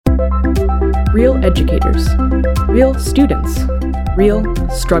Real educators, real students, real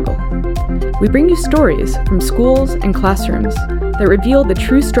struggle. We bring you stories from schools and classrooms that reveal the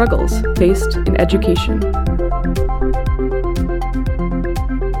true struggles faced in education.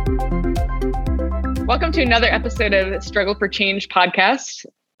 Welcome to another episode of Struggle for Change podcast.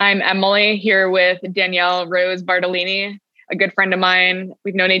 I'm Emily here with Danielle Rose Bartolini, a good friend of mine.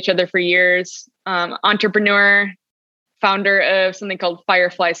 We've known each other for years, entrepreneur, founder of something called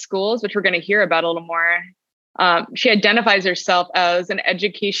Firefly Schools, which we're going to hear about a little more. She identifies herself as an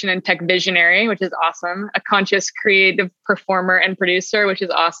education and tech visionary, which is awesome, a conscious creative performer and producer, which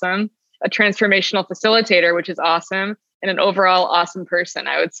is awesome, a transformational facilitator, which is awesome, and an overall awesome person,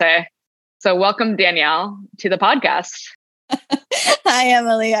 I would say. So welcome, Danielle, to the podcast. Hi,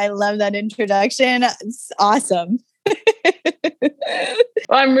 Emily. I love that introduction. It's awesome.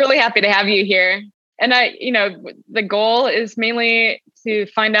 Well, I'm really happy to have you here. And the goal is mainly to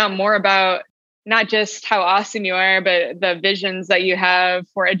find out more about not just how awesome you are, but the visions that you have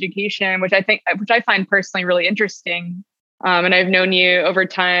for education, which I find personally really interesting. And I've known you over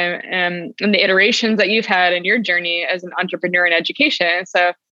time and the iterations that you've had in your journey as an entrepreneur in education.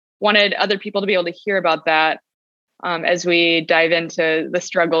 So wanted other people to be able to hear about that as we dive into the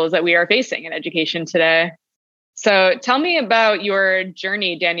struggles that we are facing in education today. So tell me about your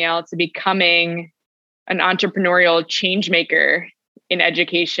journey, Danielle, to becoming an entrepreneurial change maker in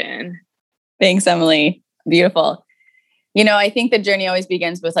education. Thanks, Emily. Beautiful. I think the journey always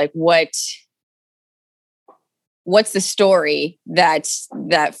begins with what's the story that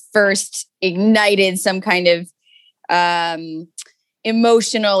first ignited some kind of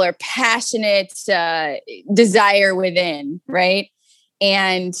emotional or passionate desire within, right?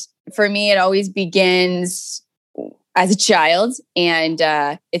 And for me, it always begins as a child, and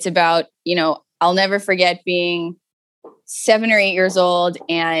it's about I'll never forget being 7 or 8 years old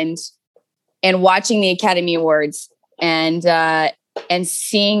and watching the Academy Awards and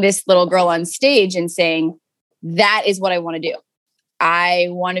seeing this little girl on stage and saying, that is what I want to do. I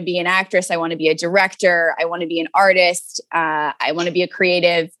want to be an actress. I want to be a director. I want to be an artist. I want to be a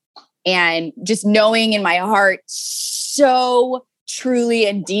creative. And just knowing in my heart so truly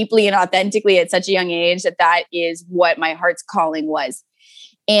and deeply and authentically at such a young age that is what my heart's calling was.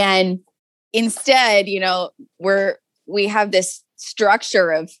 And instead, we have this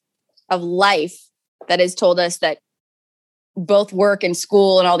structure of life that has told us that both work and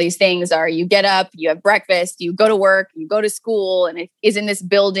school and all these things are, you get up, you have breakfast, you go to work, you go to school, and it is in this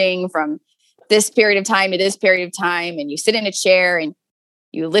building from this period of time to this period of time. And you sit in a chair and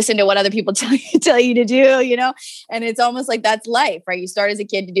you listen to what other people tell you to do, and it's almost like that's life, right? You start as a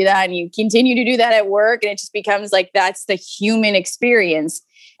kid to do that and you continue to do that at work. And it just becomes like, that's the human experience.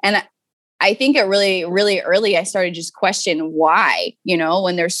 And I think it really, really early, I started just question why,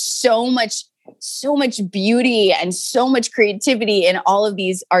 when there's so much beauty and so much creativity in all of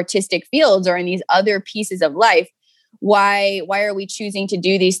these artistic fields or in these other pieces of life, why are we choosing to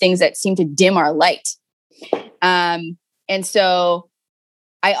do these things that seem to dim our light? And so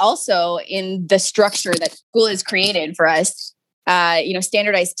I also, in the structure that school has created for us,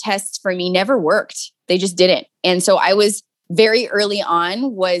 standardized tests for me never worked. They just didn't. And so I was very early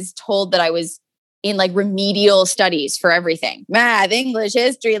on was told that I was in remedial studies for everything, math, English,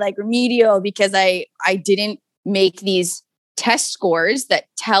 history, remedial, because I didn't make these test scores that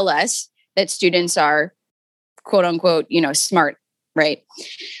tell us that students are quote unquote, smart. Right.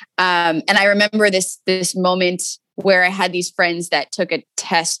 And I remember this moment where I had these friends that took a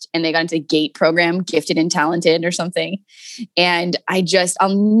test and they got into the GATE program, gifted and talented or something. And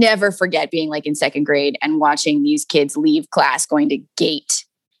I'll never forget being in second grade and watching these kids leave class going to GATE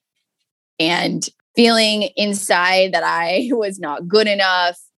and feeling inside that I was not good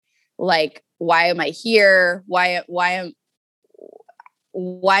enough. Why am I here? Why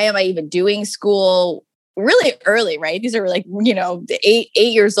am I even doing school? Really early, right? These are 8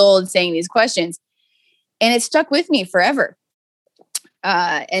 years old saying these questions. And it stuck with me forever.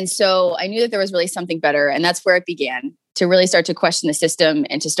 And so I knew that there was really something better. And that's where it began, to really start to question the system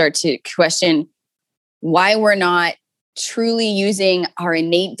and to start to question why we're not truly using our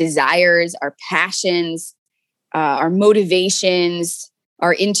innate desires, our passions, our motivations,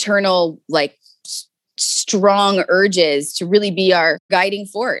 our internal, strong urges to really be our guiding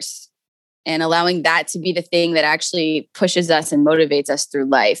force, and allowing that to be the thing that actually pushes us and motivates us through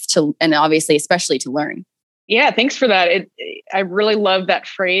life and obviously, especially to learn. Yeah, thanks for that. I really love that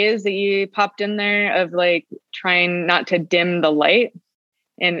phrase that you popped in there of trying not to dim the light.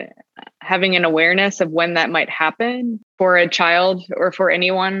 And having an awareness of when that might happen for a child or for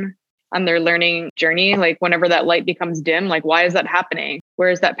anyone. on their learning journey. Like whenever that light becomes dim, like why is that happening? Where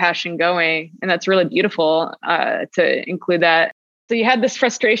is that passion going? And that's really beautiful to include that. So you had this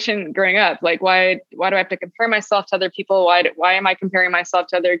frustration growing up, like why do I have to compare myself to other people? Why am I comparing myself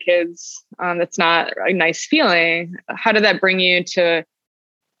to other kids? That's not a nice feeling. How did that bring you to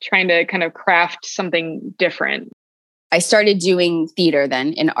trying to kind of craft something different? I started doing theater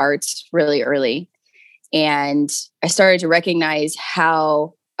then in arts really early. And I started to recognize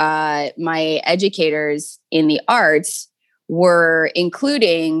how my educators in the arts were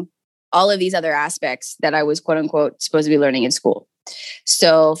including all of these other aspects that I was quote unquote supposed to be learning in school.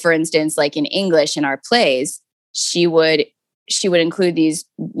 So for instance, like in English in our plays, she would include these,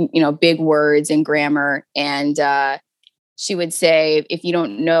 big words and grammar. And she would say, if you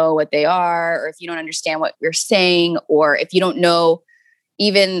don't know what they are, or if you don't understand what you're saying, or if you don't know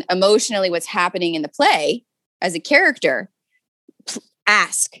even emotionally what's happening in the play as a character,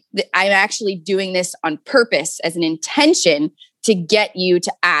 ask. I'm actually doing this on purpose as an intention to get you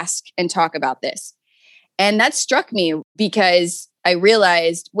to ask and talk about this. And that struck me because I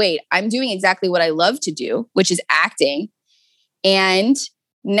realized, wait, I'm doing exactly what I love to do, which is acting. And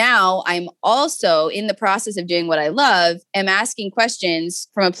now I'm also in the process of doing what I love. I'm asking questions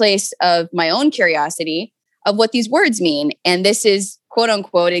from a place of my own curiosity of what these words mean. And this is quote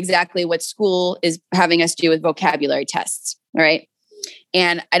unquote exactly what school is having us do with vocabulary tests. All right.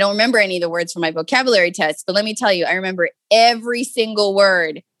 And I don't remember any of the words from my vocabulary tests, but let me tell you, I remember every single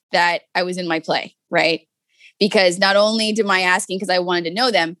word that I was in my play, right? Because not only am I asking because I wanted to know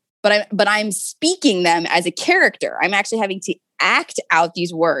them, but I'm speaking them as a character. I'm actually having to act out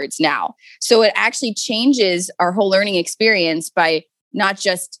these words now. So it actually changes our whole learning experience by not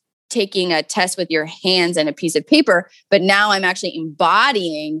just taking a test with your hands and a piece of paper, but now I'm actually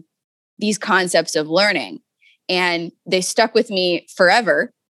embodying these concepts of learning. And they stuck with me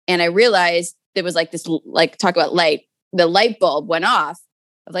forever. And I realized there was like this, like talk about light, the light bulb went off.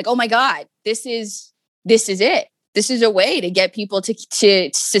 I was like, oh my God, this is it. This is a way to get people to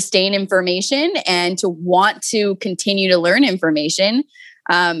sustain information and to want to continue to learn information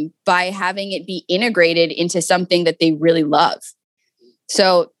by having it be integrated into something that they really love.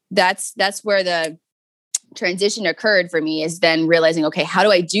 So that's where the transition occurred for me, is then realizing, okay, how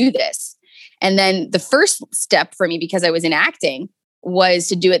do I do this? And then the first step for me, because I was in acting, was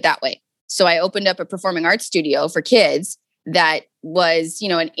to do it that way. So I opened up a performing arts studio for kids that was,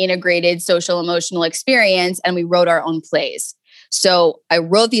 an integrated social emotional experience. And we wrote our own plays. So I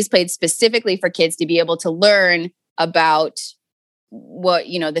wrote these plays specifically for kids to be able to learn about what,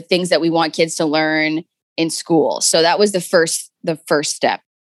 the things that we want kids to learn in school. So that was the first step.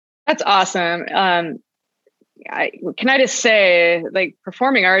 That's awesome. Can I just say, like,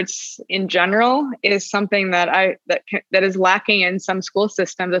 performing arts in general is something that is lacking in some school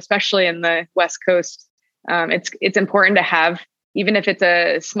systems, especially in the West Coast. It's important to have, even if it's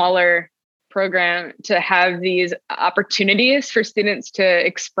a smaller program, to have these opportunities for students to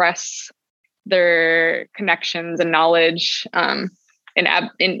express their connections and knowledge in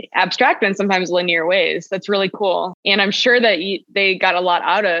abstract and sometimes linear ways. That's really cool. And I'm sure that they got a lot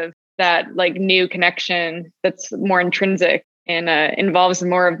out of that, like, new connection that's more intrinsic and involves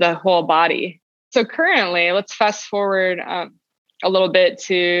more of the whole body. So currently, let's fast forward a little bit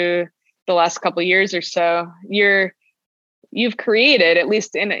to the last couple of years or so. You've created, at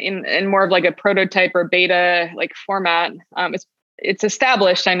least in more of like a prototype or beta like format. It's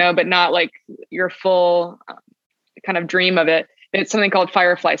established, I know, but not like your full kind of dream of it. It's something called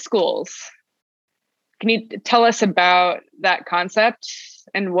Firefly Schools. Can you tell us about that concept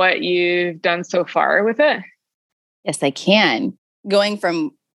and what you've done so far with it? Yes, I can. Going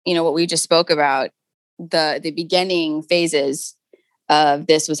from, what we just spoke about, the beginning phases of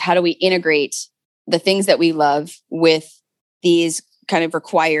this was, how do we integrate the things that we love with these kind of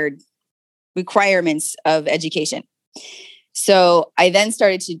requirements of education? So I then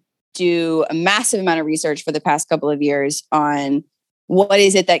started to do a massive amount of research for the past couple of years on what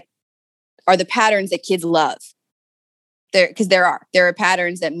is it that are the patterns that kids love. Because there are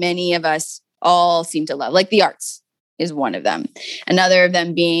patterns that many of us all seem to love, like the arts is one of them. Another of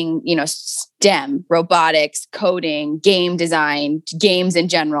them being, STEM, robotics, coding, game design, games in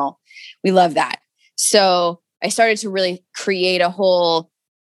general. We love that. So I started to really create a whole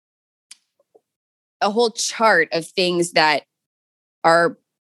chart of things that are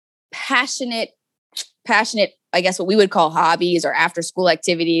passionate, I guess what we would call hobbies or after school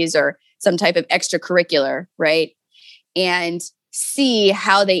activities or some type of extracurricular, right? And see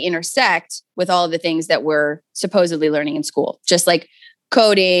how they intersect with all of the things that we're supposedly learning in school. Just like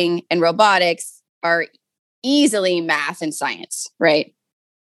coding and robotics are easily math and science, right?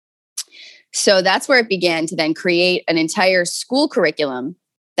 So that's where it began to then create an entire school curriculum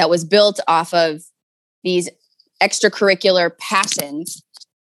that was built off of these extracurricular passions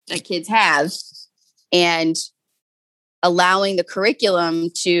that kids have, and allowing the curriculum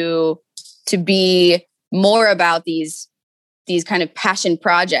to be more about these kind of passion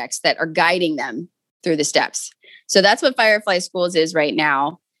projects that are guiding them through the steps. So that's what Firefly Schools is right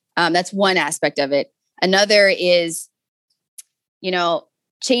now. That's one aspect of it. Another is,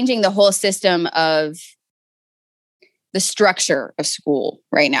 changing the whole system of the structure of school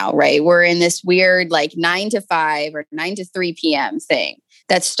right now, right? We're in this weird 9 to 5 or 9 to 3 p.m. thing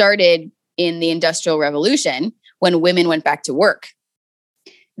that started in the Industrial Revolution when women went back to work.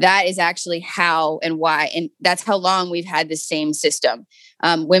 That is actually how and why, and that's how long we've had the same system.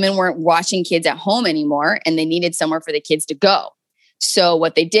 Women weren't watching kids at home anymore, and they needed somewhere for the kids to go. So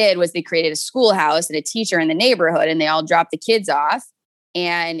what they did was they created a schoolhouse and a teacher in the neighborhood, and they all dropped the kids off.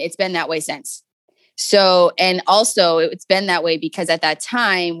 And it's been that way since. So, and also it's been that way because at that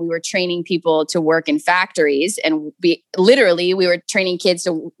time we were training people to work in factories, and we were training kids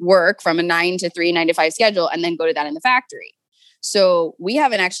to work from a 9 to 3, 9 to 5 schedule and then go to that in the factory. So we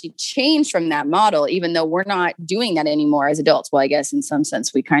haven't actually changed from that model, even though we're not doing that anymore as adults. Well, I guess in some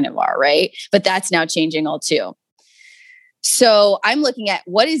sense we kind of are, right? But that's now changing all too. So I'm looking at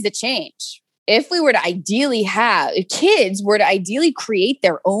what is the change? If kids were to ideally create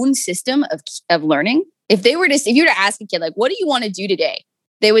their own system of learning, if you were to ask a kid, what do you want to do today?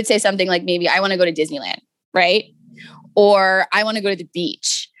 They would say something like, maybe I want to go to Disneyland, right? Or I want to go to the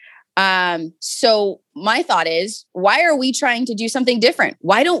beach. So my thought is, why are we trying to do something different?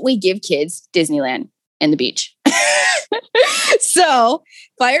 Why don't we give kids Disneyland and the beach? So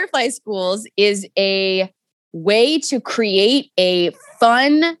Firefly Schools is a way to create a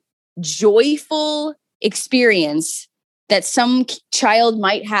fun, joyful experience that some child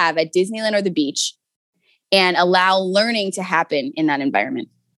might have at Disneyland or the beach, and allow learning to happen in that environment.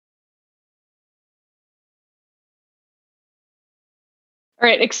 All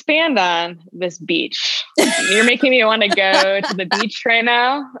right, expand on this beach. You're making me want to go to the beach right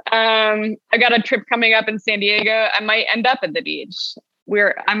now. I got a trip coming up in San Diego. I might end up at the beach.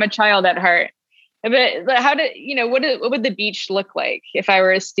 I'm a child at heart. But what would the beach look like if I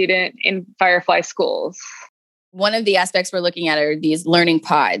were a student in Firefly Schools? One of the aspects we're looking at are these learning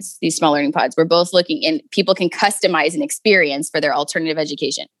pods, these small learning pods. We're both looking, and people can customize an experience for their alternative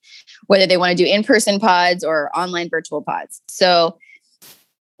education, whether they want to do in-person pods or online virtual pods. So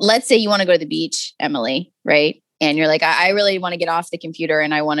let's say you want to go to the beach, Emily, right? And you're like, I really want to get off the computer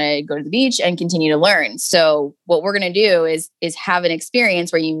and I want to go to the beach and continue to learn. So what we're going to do is have an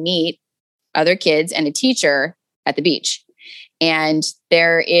experience where you meet other kids and a teacher at the beach. And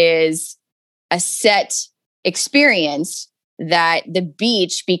there is a set experience that the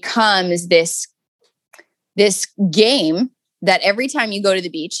beach becomes this game that every time you go to the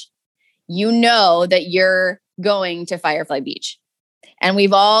beach, you know that you're going to Firefly Beach. And we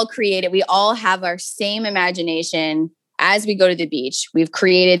all have our same imagination as we go to the beach. We've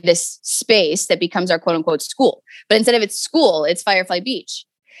created this space that becomes our quote unquote school. But instead of it's school, it's Firefly Beach.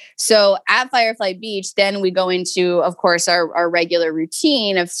 So at Firefly Beach, then we go into, of course, our regular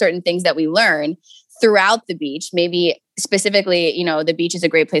routine of certain things that we learn throughout the beach. Maybe specifically, the beach is a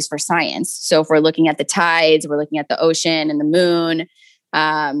great place for science. So if we're looking at the tides, we're looking at the ocean and the moon,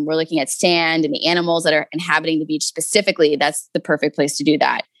 we're looking at sand and the animals that are inhabiting the beach specifically, that's the perfect place to do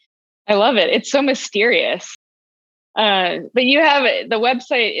that. I love it. It's so mysterious. But you have the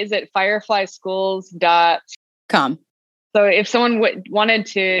website is at fireflyschools.com. So if someone wanted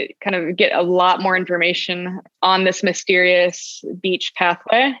to kind of get a lot more information on this mysterious beach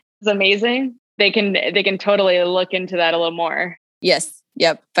pathway, it's amazing. They can totally look into that a little more. Yes.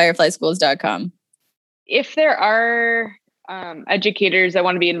 Yep. Fireflyschools.com. If there are educators that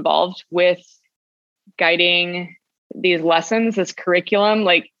want to be involved with guiding these lessons, this curriculum,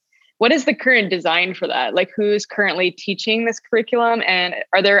 what is the current design for that? Who's currently teaching this curriculum, and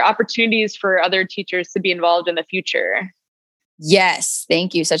are there opportunities for other teachers to be involved in the future? Yes.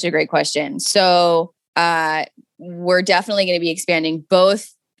 Thank you. Such a great question. So we're definitely going to be expanding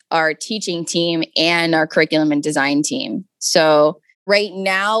both our teaching team and our curriculum and design team. So right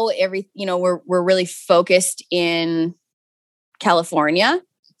now, we're really focused in California.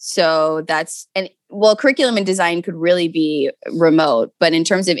 So curriculum and design could really be remote, but in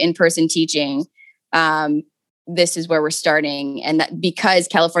terms of in-person teaching, this is where we're starting. And that because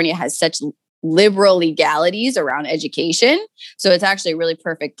California has such liberal legalities around education. So it's actually a really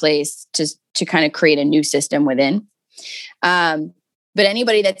perfect place to kind of create a new system within. But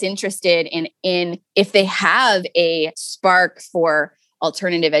anybody that's interested in if they have a spark for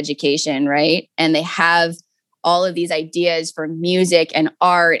alternative education, right? And they have all of these ideas for music and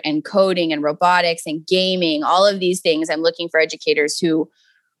art and coding and robotics and gaming, all of these things. I'm looking for educators who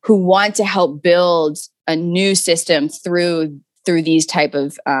want to help build a new system through these type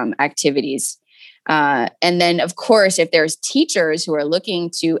of activities. And then, of course, if there's teachers who are looking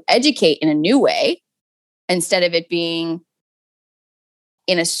to educate in a new way, instead of it being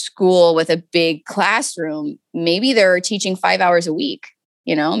in a school with a big classroom, maybe they're teaching 5 hours a week,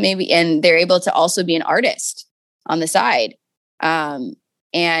 maybe, and they're able to also be an artist on the side. And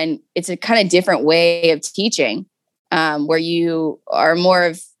it's a kind of different way of teaching, where you are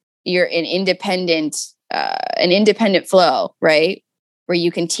you're an independent flow, right? Where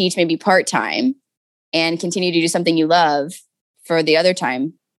you can teach maybe part-time and continue to do something you love for the other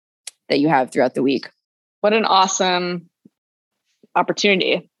time that you have throughout the week. What an awesome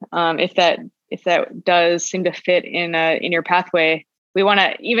opportunity. If that does seem to fit in your pathway, we want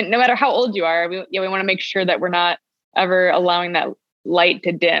to, even no matter how old you are, we want to make sure that we're not ever allowing that light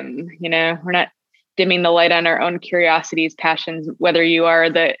to dim. We're not dimming the light on our own curiosities, passions, whether you are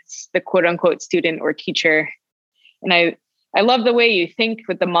the quote unquote student or teacher. And I love the way you think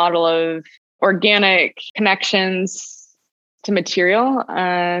with the model of organic connections to material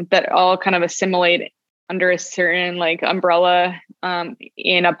that all kind of assimilate under a certain umbrella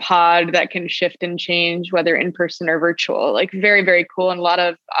in a pod that can shift and change, whether in person or virtual. Very, very cool, and a lot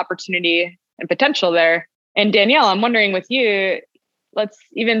of opportunity and potential there. And Danielle, I'm wondering with you, let's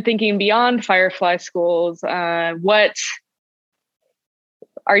even thinking beyond Firefly Schools, what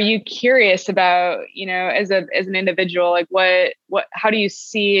are you curious about, as an individual? How do you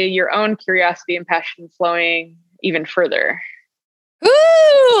see your own curiosity and passion flowing even further?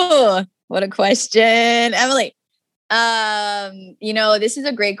 Ooh, what a question, Emily. This is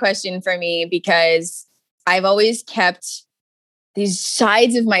a great question for me because I've always kept these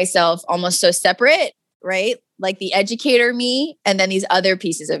sides of myself almost so separate, right? Like the educator me, and then these other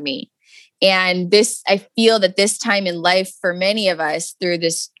pieces of me. And I feel that this time in life for many of us, through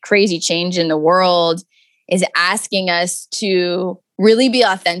this crazy change in the world, is asking us to really be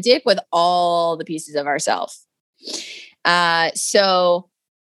authentic with all the pieces of ourselves. So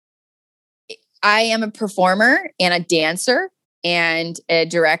I am a performer and a dancer and a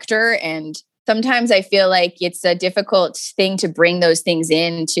director. And sometimes I feel like it's a difficult thing to bring those things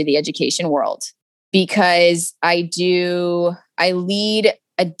into the education world, because I lead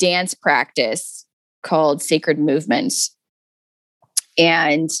a dance practice called Sacred Movements.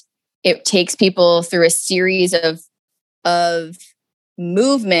 And it takes people through a series of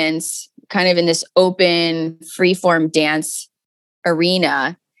movements kind of in this open, free-form dance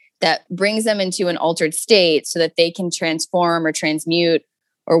arena that brings them into an altered state so that they can transform or transmute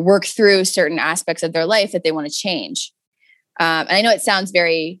or work through certain aspects of their life that they want to change. And I know it sounds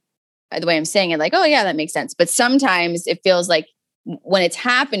very, the way I'm saying it, like, oh yeah, that makes sense. But sometimes it feels like when it's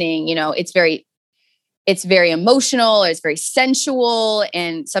happening, it's very emotional, or it's very sensual.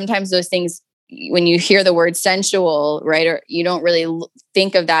 And sometimes those things, when you hear the word sensual, right, or you don't really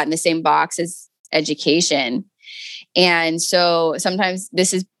think of that in the same box as education. And so sometimes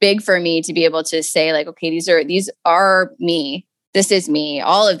this is big for me to be able to say okay, these are me. This is me.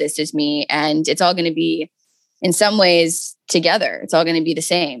 All of this is me. And it's all going to be in some ways together. It's all going to be the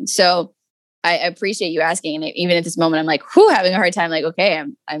same. So I appreciate you asking. And even at this moment, I'm having a hard time. Okay,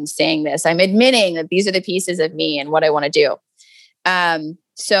 I'm saying this. I'm admitting that these are the pieces of me and what I want to do.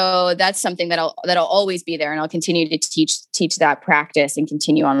 So that's something that'll always be there, and I'll continue to teach that practice and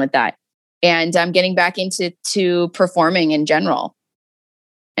continue on with that. And I'm getting back into performing in general,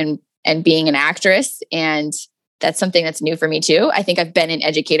 and being an actress. And that's something that's new for me too. I think I've been an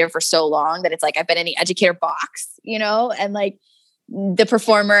educator for so long that it's I've been in the educator box, and the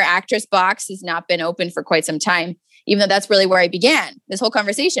performer actress box has not been open for quite some time, even though that's really where I began this whole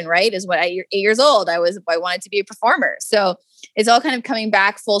conversation, right? Is when at 8 years old, I wanted to be a performer. So it's all kind of coming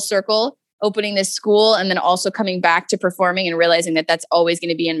back full circle, opening this school, and then also coming back to performing and realizing that that's always going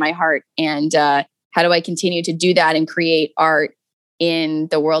to be in my heart. And how do I continue to do that and create art in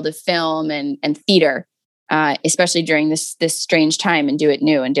the world of film and theater, especially during this strange time, and do it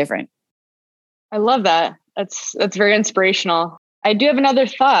new and different. I love that. That's very inspirational. I do have another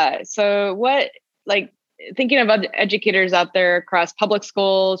thought. So thinking about educators out there across public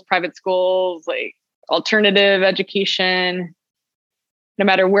schools, private schools, alternative education, no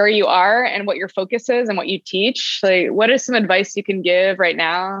matter where you are and what your focus is and what you teach, what is some advice you can give right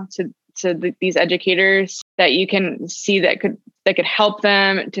now to these educators that you can see that could help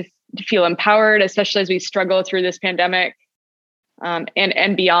them to feel empowered, especially as we struggle through this pandemic,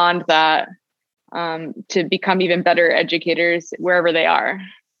 and beyond that? to become even better educators wherever they are?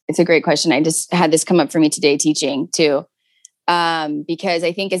 It's a great question. I just had this come up for me today teaching too, because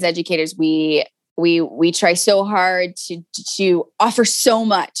I think as educators, we try so hard to offer so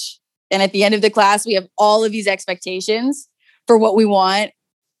much. And at the end of the class, we have all of these expectations for what we want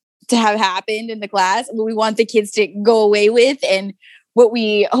to have happened in the class, what we want the kids to go away with, and what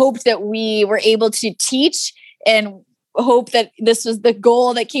we hoped that we were able to teach, and hope that this was the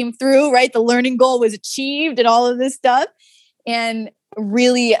goal that came through, right? The learning goal was achieved and all of this stuff. And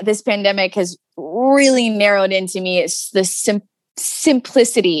really, this pandemic has really narrowed into me. It's the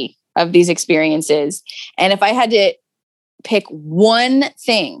simplicity of these experiences. And if I had to pick one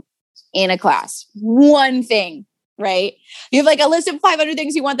thing in a class, one thing, right? You have like a list of 500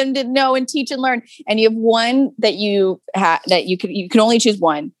 things you want them to know and teach and learn, and you have one that you can only choose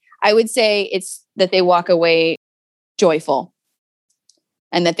one. I would say it's that they walk away joyful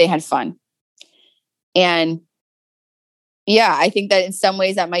and that they had fun. And yeah, I think that in some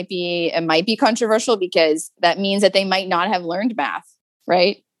ways it might be controversial, because that means that they might not have learned math,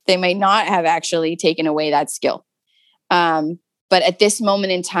 right? They might not have actually taken away that skill. But at this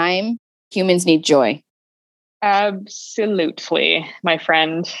moment in time, humans need joy. Absolutely, my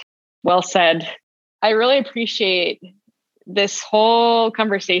friend. Well said. I really appreciate this whole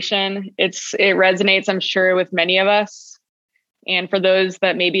conversation. It resonates, I'm sure, with many of us. And for those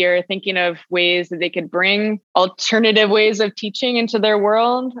that maybe are thinking of ways that they could bring alternative ways of teaching into their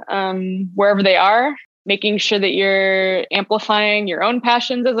world, wherever they are, making sure that you're amplifying your own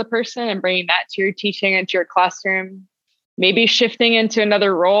passions as a person and bringing that to your teaching and to your classroom. Maybe shifting into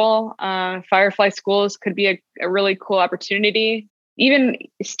another role. Firefly Schools could be a really cool opportunity. Even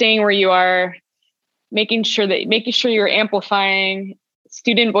staying where you are, making sure you're amplifying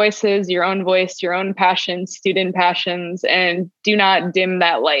student voices, your own voice, your own passions, student passions, and do not dim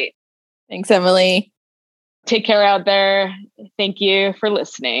that light. Thanks, Emily. Take care out there. Thank you for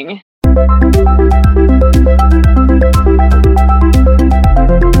listening.